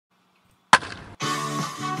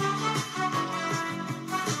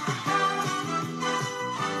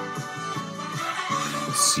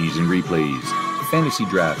season replays, fantasy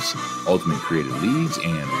drafts, ultimate creative leagues,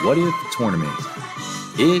 and what if tournaments.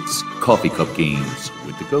 It's Coffee Cup Games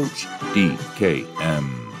with the Coach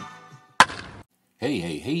DKM.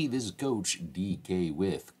 Hey, this is Coach DK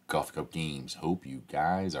with Coffee Cup Games. Hope you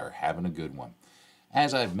guys are having a good one.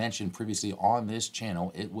 As I've mentioned previously on this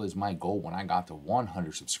channel, it was my goal when I got to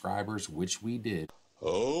 100 subscribers, which we did.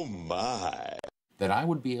 Oh my! That I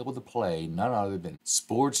would be able to play none other than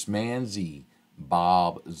sportsmanz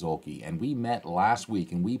Bob Zolke. And we met last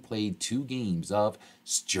week and we played 2 games of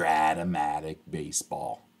stratomatic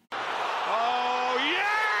baseball. Oh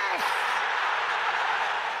yes!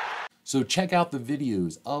 So check out the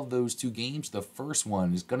videos of those 2 games. The first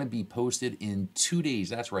one is going to be posted in 2 days.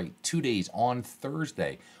 That's right, 2 days on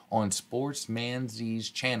Thursday on sportsmanz's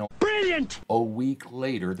channel. Brilliant! A week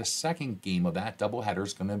later, the second game of that doubleheader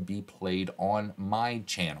is going to be played on my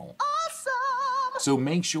channel. So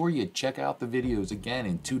make sure you check out the videos again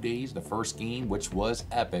in 2 days. The first game, which was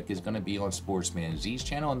epic, is going to be on sportsmanz's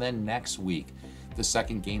channel. And then next week, the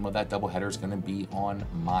second game of that doubleheader is going to be on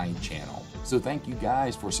my channel. So thank you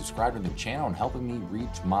guys for subscribing to the channel and helping me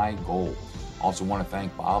reach my goal. Also want to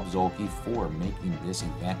thank Bob Zolke for making this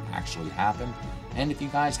event actually happen. And if you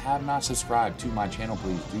guys have not subscribed to my channel,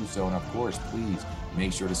 please do so. And of course, please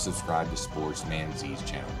make sure to subscribe to sportsmanz's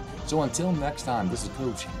channel. So until next time, this is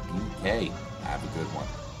Coach DK. Have a good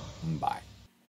one. Bye.